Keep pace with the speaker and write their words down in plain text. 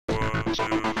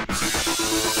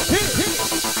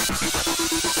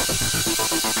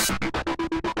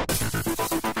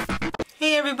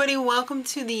everybody, welcome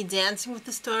to the Dancing with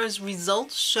the Stars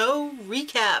results show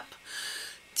recap.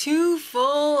 2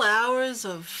 full hours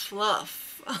of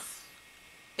fluff.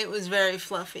 It was very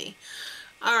fluffy.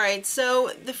 Alright,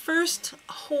 so the first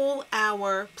whole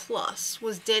hour plus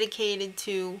was dedicated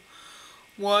to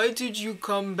why did you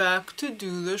come back to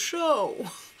do the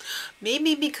show?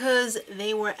 Maybe because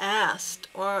they were asked,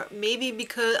 or maybe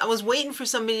because I was waiting for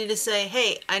somebody to say,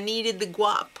 hey, I needed the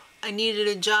guap. I needed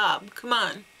a job. Come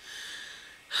on.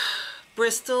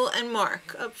 Bristol and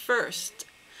Mark up first.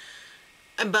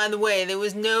 And by the way, there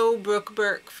was no Brooke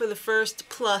Burke for the first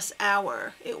plus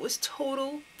hour. It was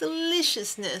total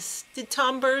deliciousness. Did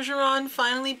Tom Bergeron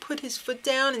finally put his foot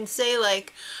down and say,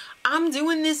 like, I'm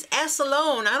doing this ass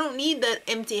alone. I don't need that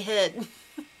empty head.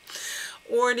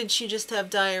 Or did she just have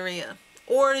diarrhea?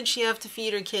 Or did she have to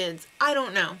feed her kids? I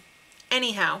don't know.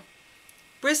 Anyhow,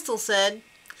 Bristol said,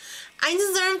 I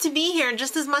deserve to be here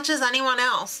just as much as anyone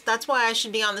else. That's why I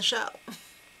should be on the show.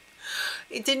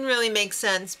 It didn't really make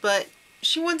sense, but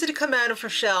she wanted to come out of her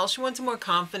shell. She wanted more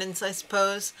confidence, I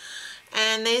suppose.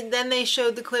 And then they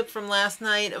showed the clip from last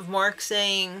night of Mark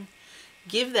saying,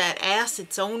 give that ass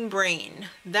its own brain.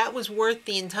 That was worth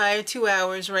the entire 2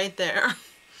 hours right there.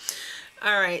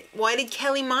 Alright, why did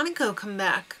Kelly Monaco come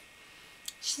back?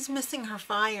 She's missing her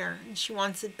fire and she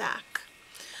wants it back.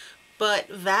 But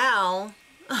Val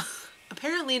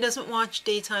apparently doesn't watch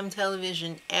daytime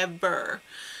television ever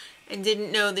and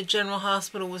didn't know that General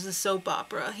Hospital was a soap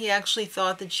opera. He actually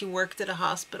thought that she worked at a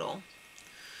hospital.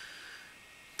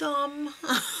 Dumb.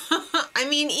 I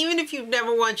mean, even if you've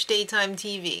never watched daytime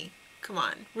TV, come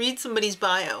on, read somebody's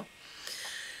bio.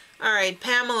 Alright,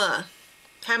 Pamela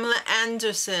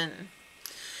Anderson.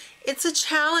 It's a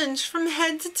challenge from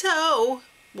head to toe.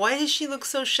 Why does she look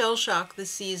so shell-shocked this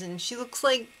season? She looks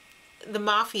like the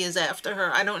mafia's after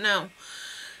her. I don't know.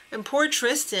 And poor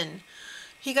Tristan.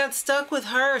 He got stuck with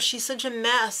her. She's such a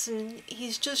mess. And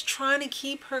he's just trying to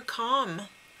keep her calm.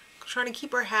 Trying to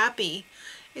keep her happy.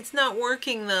 It's not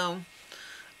working, though.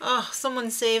 Oh,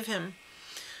 someone save him.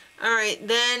 Alright,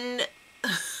 then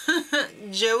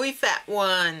Joey Fat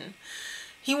One.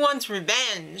 He wants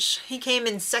revenge. He came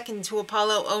in second to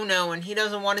Apollo Ono, and he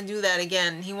doesn't want to do that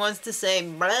again. He wants to say,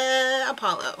 blah,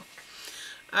 Apollo.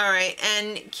 Alright,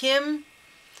 and Kim,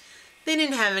 they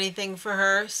didn't have anything for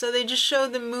her, so they just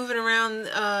showed them moving around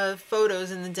photos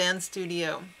in the dance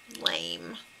studio.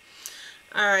 Lame.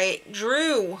 Alright,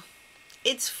 Drew.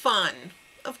 It's fun.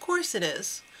 Of course it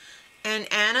is.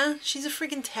 And Anna, she's a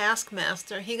freaking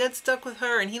taskmaster. He got stuck with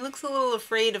her, and he looks a little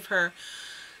afraid of her.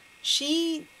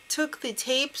 She took the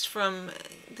tapes from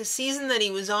the season that he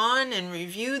was on and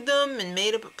reviewed them and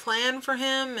made up a plan for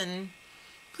him, and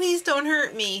please don't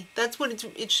hurt me. That's what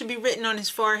it should be written on his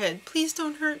forehead. Please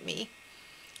don't hurt me.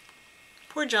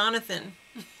 Poor Jonathan.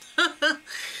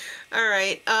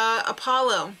 Alright,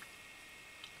 Apollo.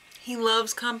 He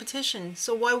loves competition,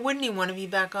 so why wouldn't he want to be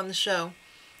back on the show?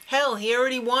 Hell, he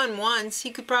already won once.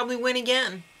 He could probably win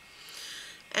again.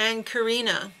 And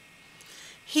Karina.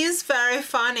 He is very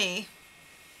funny.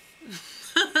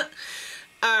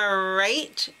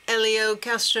 Alright, Elio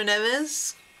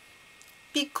Castroneves.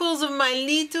 Because of my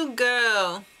little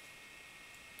girl.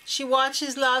 She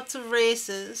watches lots of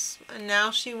races, and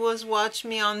now she was watch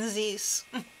me on this.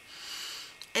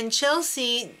 And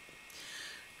Chelsea,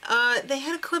 they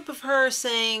had a clip of her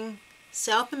saying,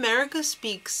 South America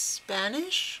speaks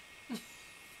Spanish?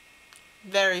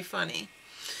 Very funny.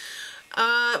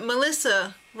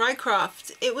 Melissa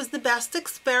Rycroft, it was the best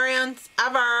experience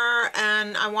ever,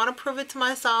 and I want to prove it to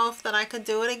myself that I could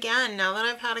do it again now that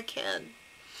I've had a kid.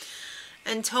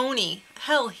 And Tony,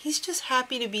 hell, he's just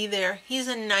happy to be there. He's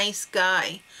a nice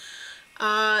guy.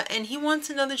 And he wants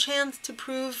another chance to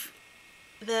prove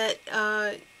that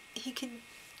he could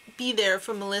be there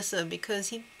for Melissa because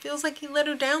he feels like he let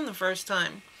her down the first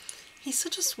time. He's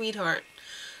such a sweetheart.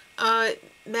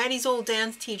 Maddie's old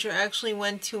dance teacher actually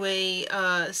went to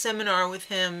a seminar with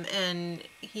him, and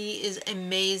he is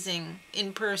amazing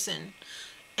in person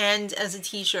and as a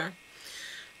teacher.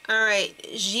 Alright,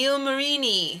 Gilles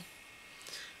Marini.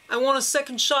 I want a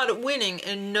second shot at winning,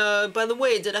 and by the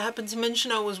way, did I happen to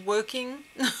mention I was working?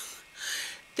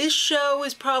 This show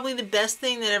is probably the best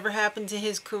thing that ever happened to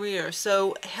his career,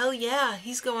 so hell yeah,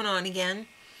 he's going on again.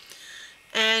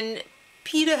 And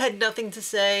PETA had nothing to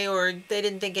say, or they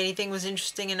didn't think anything was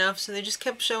interesting enough, so they just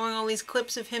kept showing all these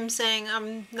clips of him saying,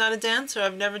 I'm not a dancer,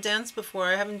 I've never danced before,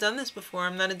 I haven't done this before,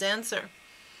 I'm not a dancer.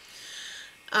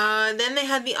 Then they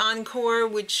had the encore,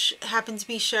 which happened to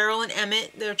be Cheryl and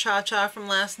Emmett, their cha-cha from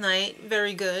last night.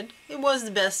 Very good. It was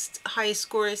the best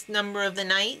high-scorest number of the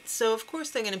night, so of course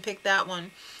they're going to pick that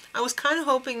one. I was kind of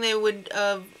hoping they would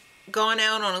gone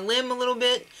out on a limb a little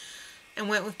bit and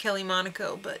went with Kelly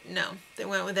Monaco, but no, they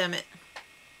went with Emmett.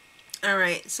 All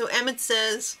right, so Emmett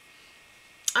says,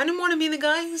 I didn't want to be the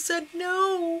guy who said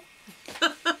no.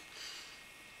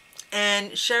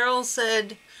 And Cheryl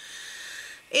said,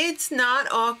 it's not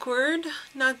awkward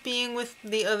not being with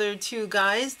the other two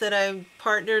guys that I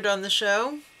partnered on the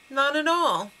show. Not at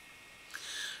all.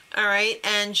 All right,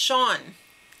 and Sean,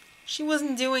 she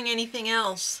wasn't doing anything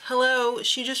else. Hello,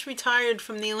 she just retired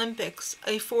from the Olympics.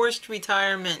 A forced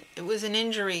retirement. It was an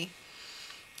injury.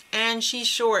 And she's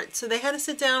short, so they had to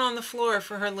sit down on the floor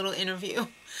for her little interview,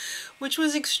 which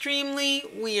was extremely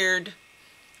weird.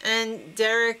 And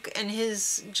Derek and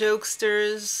his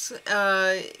jokesters,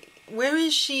 where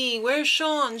is she? Where's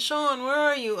Sean? Sean, where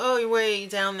are you? Oh, you're way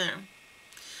down there.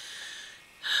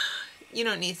 You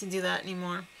don't need to do that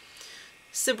anymore.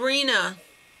 Sabrina,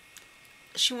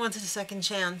 she wanted a second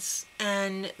chance.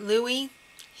 And Louie,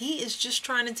 he is just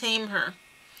trying to tame her.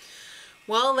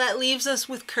 Well, that leaves us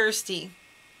with Kirsty.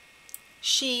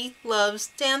 She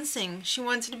loves dancing. She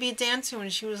wanted to be a dancer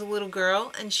when she was a little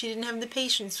girl, and she didn't have the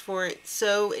patience for it,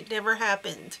 so it never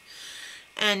happened.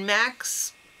 And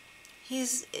Max,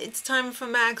 it's time for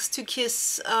Max to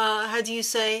kiss, how do you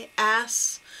say,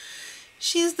 ass?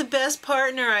 She's the best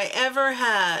partner I ever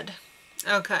had.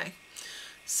 Okay,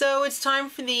 so it's time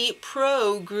for the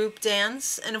pro group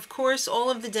dance, and of course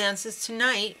all of the dances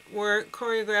tonight were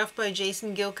choreographed by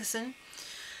Jason Gilkison,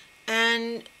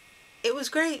 and it was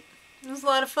great. It was a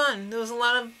lot of fun. There was a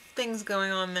lot of things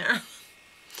going on there.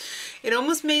 It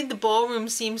almost made the ballroom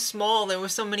seem small. There were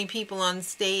so many people on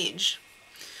stage.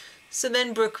 So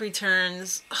then Brooke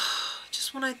returns.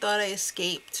 Just when I thought I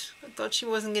escaped. I thought she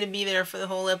wasn't going to be there for the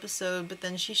whole episode, but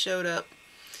then she showed up.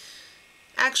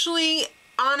 Actually,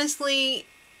 honestly,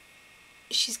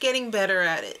 she's getting better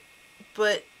at it,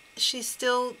 but she's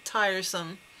still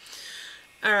tiresome.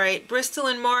 All right, Bristol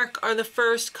and Mark are the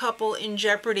first couple in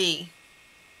Jeopardy!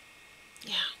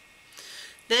 Yeah.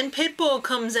 Then Pitbull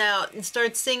comes out and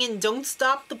starts singing Don't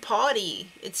Stop the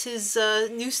Party. It's his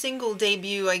new single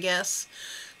debut, I guess.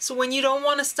 So when you don't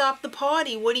want to stop the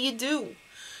party, what do?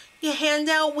 You hand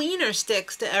out wiener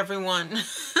sticks to everyone.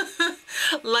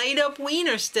 Light up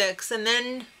wiener sticks. And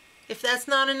then, if that's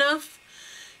not enough,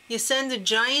 you send a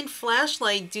giant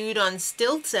flashlight dude on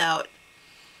stilts out.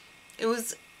 I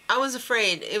was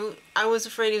afraid. I was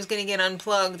afraid he was going to get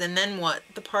unplugged, and then what?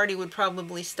 The party would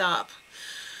probably stop.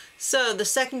 So, the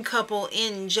second couple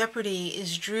in Jeopardy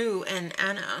is Drew and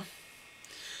Anna.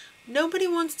 Nobody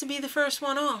wants to be the first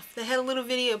one off. They had a little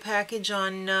video package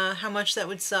on how much that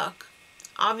would suck.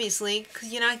 Obviously,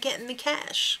 because you're not getting the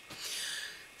cash.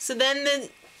 So then the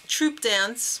troop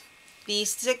dance. The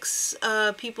 6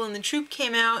 people in the troop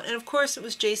came out, and of course it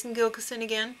was Jason Gilkison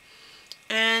again.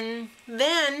 And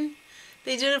then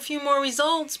they did a few more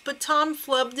results, but Tom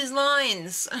flubbed his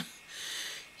lines.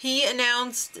 He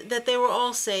announced that they were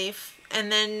all safe,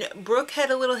 and then Brooke had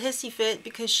a little hissy fit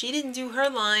because she didn't do her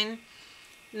line.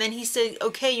 And then he said,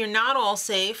 okay, you're not all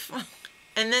safe.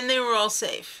 And then they were all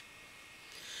safe.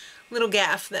 Little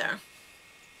gaffe there.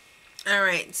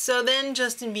 Alright, so then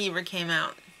Justin Bieber came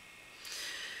out.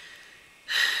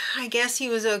 I guess he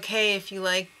was okay if you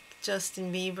like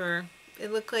Justin Bieber.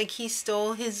 It looked like he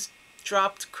stole his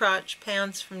dropped crotch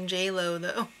pants from J-Lo,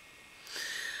 though.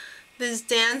 This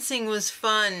dancing was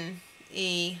fun.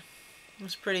 It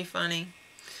was pretty funny.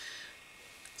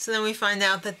 So then we find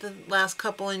out that the last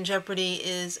couple in Jeopardy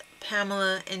is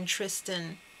Pamela and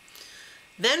Tristan.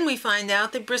 Then we find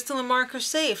out that Bristol and Mark are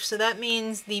safe. So that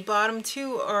means the bottom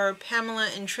 2 are Pamela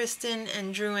and Tristan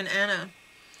and Drew and Anna.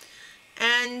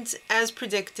 And as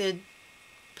predicted,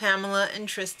 Pamela and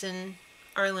Tristan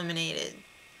are eliminated.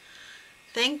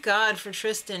 Thank God for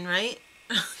Tristan, right?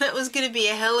 That was going to be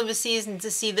a hell of a season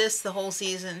to see this the whole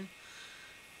season.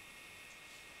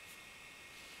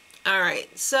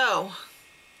 Alright, so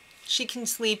she can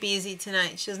sleep easy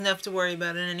tonight. She doesn't have to worry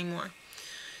about it anymore.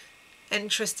 And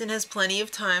Tristan has plenty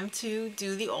of time to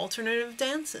do the alternative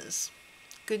dances.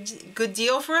 Good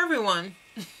deal for everyone.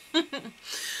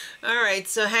 Alright,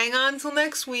 so hang on till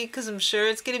next week because I'm sure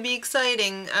it's going to be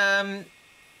exciting.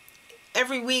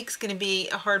 Every week's going to be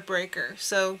a heartbreaker,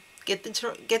 so get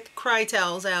the cry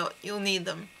towels out. You'll need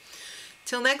them.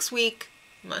 Till next week,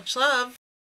 much love.